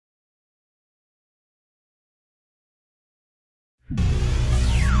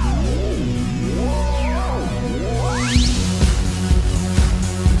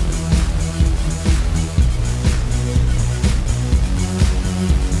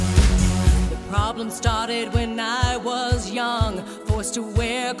problem started when I was young, forced to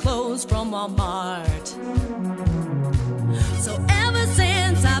wear clothes from Walmart. So ever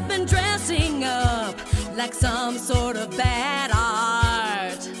since I've been dressing up like some sort of bad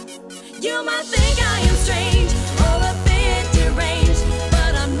art. You might think I am strange or a bit deranged,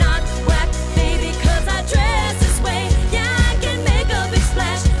 but I'm not whack, baby, 'cause I dress this way. Yeah, I can make a big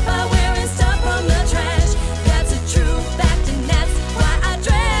splash by wearing stuff from the trash. That's a true fact, and that's why I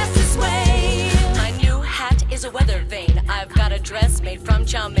dress this way. My new hat is a weather vane. I've got a dress made from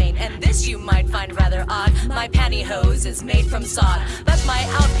chow mein, and this you might find rather odd. My pantyhose is made from sod, but my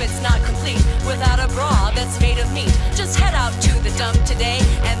outfit's not complete without a bra that's made of meat. Just head out to the dump today,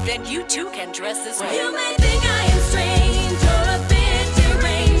 and then you too can dress this way. You may think I am strange or a bit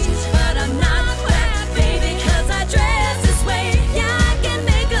deranged, but I'm not whack, baby, 'cause I dress this way. Yeah, I can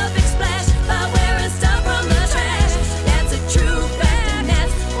make a big splash by wearing stuff from the trash. That's a true fact, and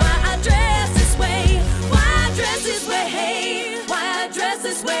that's why I dress this way. Why I dress this way, hey, why I dress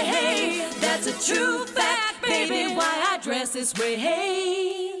this way, hey. That's a true fact, baby, why I dress this way,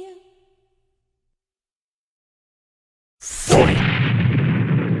 hey.